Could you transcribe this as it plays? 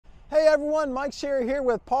everyone, Mike Sherry here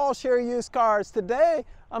with Paul Sherry Used Cars. Today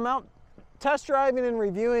I'm out test driving and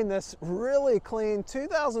reviewing this really clean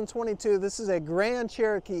 2022. This is a Grand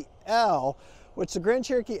Cherokee L, which the Grand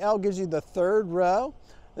Cherokee L gives you the third row.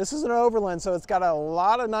 This is an Overland, so it's got a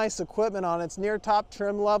lot of nice equipment on it. It's near top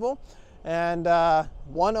trim level, and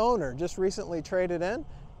one owner just recently traded in.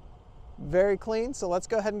 Very clean, so let's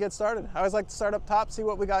go ahead and get started. I always like to start up top, see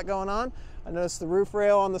what we got going on. I noticed the roof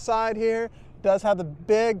rail on the side here does have the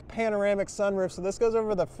big panoramic sunroof, so this goes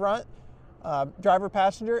over the front driver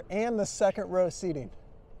passenger and the second row seating.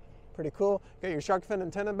 Pretty cool. Got your shark fin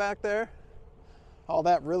antenna back there. All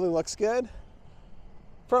that really looks good.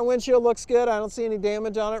 Front windshield looks good. I don't see any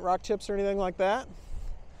damage on it, rock chips or anything like that.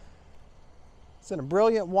 It's in a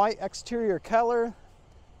brilliant white exterior color.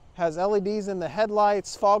 Has LEDs in the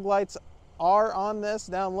headlights. Fog lights are on this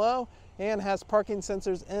down low, and has parking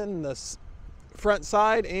sensors in the front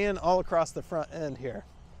side and all across the front end here.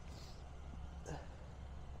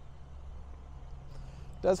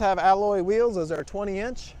 Does have alloy wheels. Those are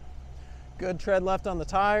 20-inch. Good tread left on the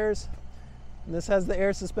tires. And this has the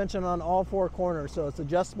air suspension on all four corners, so it's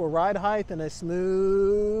adjustable ride height and a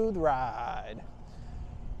smooth ride.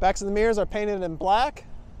 Backs of the mirrors are painted in black.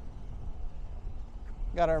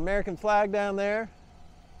 Got our American flag down there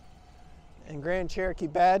and Grand Cherokee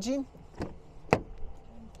badging.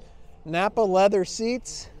 Napa leather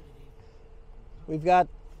seats. We've got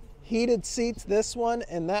heated seats, this one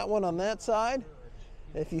and that one on that side.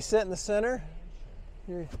 If you sit in the center,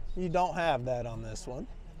 you don't have that on this one.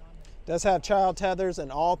 Does have child tethers in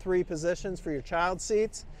all three positions for your child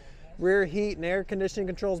seats. Rear heat and air conditioning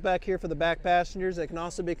controls back here for the back passengers. It can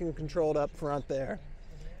also be controlled up front there.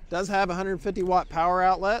 Does have a 150-watt power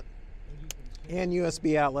outlet and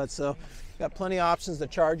USB outlet, so got plenty of options to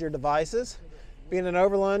charge your devices. Being an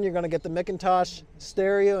Overland, you're going to get the Macintosh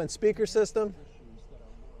stereo and speaker system.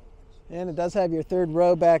 And it does have your third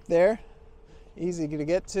row back there. Easy to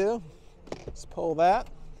get to. Just pull that.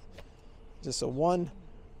 Just a one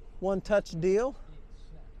touch deal.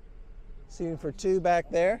 Seating for two back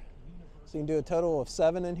there. So you can do a total of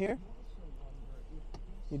 7 in here.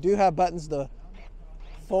 You do have buttons to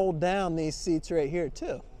fold down these seats right here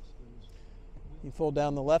too. You fold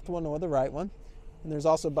down the left one or the right one. And there's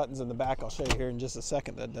also buttons in the back, I'll show you here in just a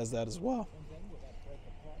second, that does that as well.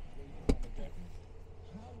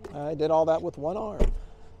 I did all that with one arm.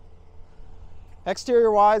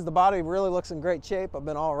 Exterior wise, the body really looks in great shape. I've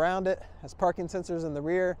been all around it. Has parking sensors in the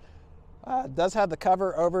rear. Does have the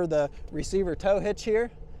cover over the receiver tow hitch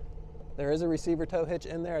here. There is a receiver tow hitch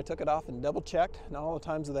in there. I took it off and double checked. Not all the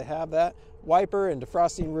times do they have that. Wiper and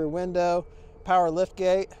defrosting rear window. Power lift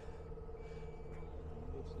gate.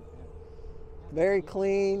 Very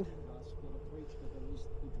clean.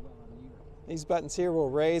 These buttons here will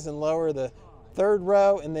raise and lower the third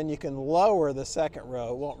row, and then you can lower the second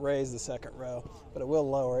row. It won't raise the second row, but it will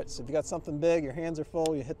lower it. So if you got something big, your hands are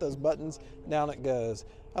full, you hit those buttons, down it goes.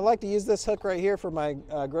 I like to use this hook right here for my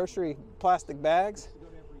grocery plastic bags.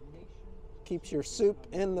 Keeps your soup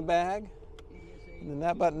in the bag, and then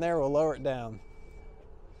that button there will lower it down.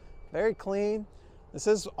 Very clean. This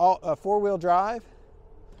is all four-wheel drive.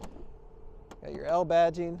 Got your L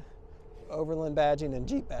badging, Overland badging, and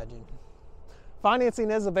Jeep badging.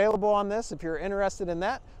 Financing is available on this. If you're interested in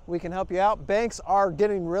that, we can help you out. Banks are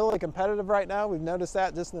getting really competitive right now. We've noticed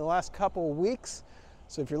that just in the last couple of weeks.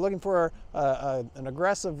 So if you're looking for an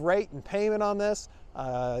aggressive rate and payment on this,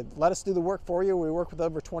 let us do the work for you. We work with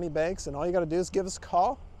over 20 banks, and all you got to do is give us a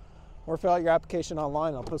call or fill out your application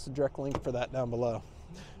online. I'll post a direct link for that down below.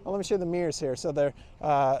 Well, let me show you the mirrors here. So they're,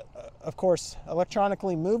 of course,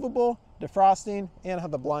 electronically movable, defrosting, and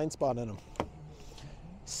have the blind spot in them.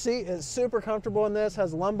 Seat is super comfortable in this,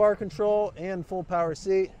 has lumbar control and full power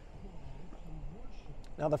seat.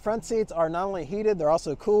 Now the front seats are not only heated, they're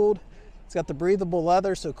also cooled. It's got the breathable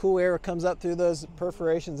leather, so cool air comes up through those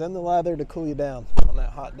perforations in the leather to cool you down on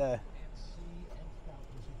that hot day.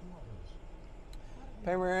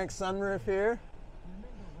 Panoramic sunroof here.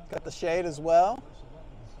 Got the shade as well.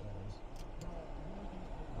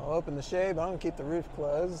 I'll open the shade, but I'm gonna keep the roof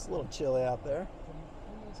closed. It's a little chilly out there.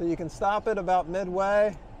 So you can stop it about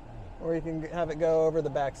midway, or you can have it go over the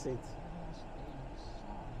back seats.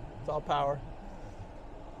 It's all power.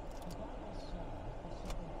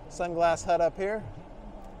 Sunglass hut up here.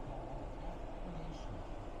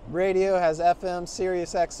 Radio has FM,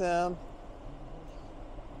 Sirius XM.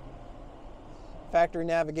 Factory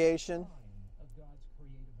navigation.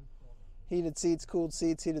 Heated seats, cooled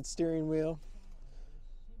seats, heated steering wheel.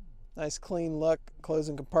 Nice clean look,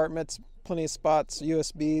 closing compartments, plenty of spots,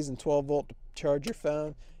 USBs and 12 volt to charge your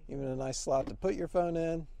phone, even a nice slot to put your phone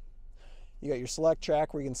in. You got your select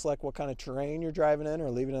track where you can select what kind of terrain you're driving in or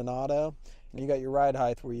leave it in auto. And you got your ride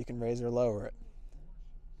height where you can raise or lower it,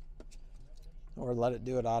 or let it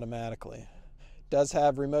do it automatically. It does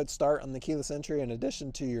have remote start on the keyless entry in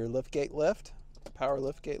addition to your liftgate lift, power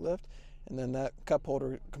liftgate lift, and then that cup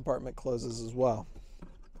holder compartment closes as well.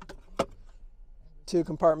 2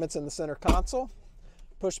 compartments in the center console,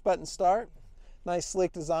 push button start, nice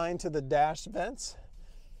sleek design to the dash vents.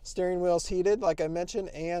 Steering wheel's heated, like I mentioned,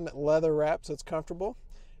 and leather wrapped, so it's comfortable.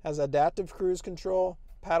 Has adaptive cruise control,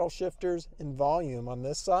 paddle shifters, and volume on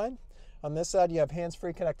this side. On this side, you have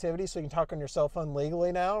hands-free connectivity, so you can talk on your cell phone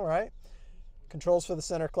legally now, right? Controls for the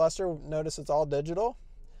center cluster. Notice it's all digital.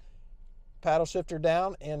 Paddle shifter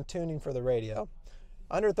down, and tuning for the radio.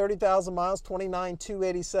 Under 30,000 miles,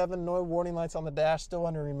 29,287. No warning lights on the dash, still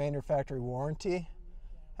under remainder factory warranty.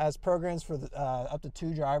 Has programs for up to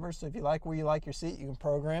 2 drivers, so if you like where you like your seat, you can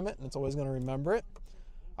program it, and it's always going to remember it.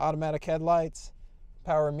 Automatic headlights,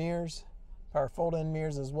 power mirrors, power fold-in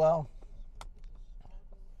mirrors as well,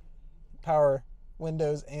 power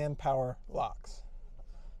windows, and power locks.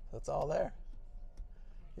 That's all there.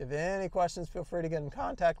 If you have any questions, feel free to get in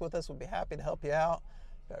contact with us. We'll be happy to help you out.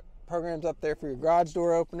 Got programs up there for your garage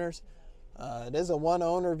door openers. It is a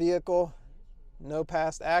one-owner vehicle, no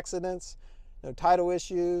past accidents. No title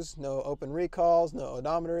issues, no open recalls, no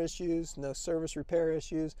odometer issues, no service repair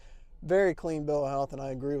issues. Very clean bill of health, and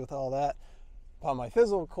I agree with all that. Upon my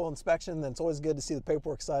physical inspection, then it's always good to see the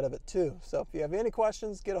paperwork side of it too. So if you have any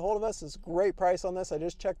questions, get a hold of us. It's a great price on this. I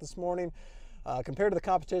just checked this morning. Compared to the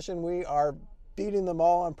competition, we are beating them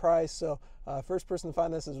all on price. So first person to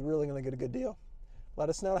find this is really going to get a good deal. Let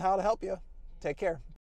us know how to help you. Take care.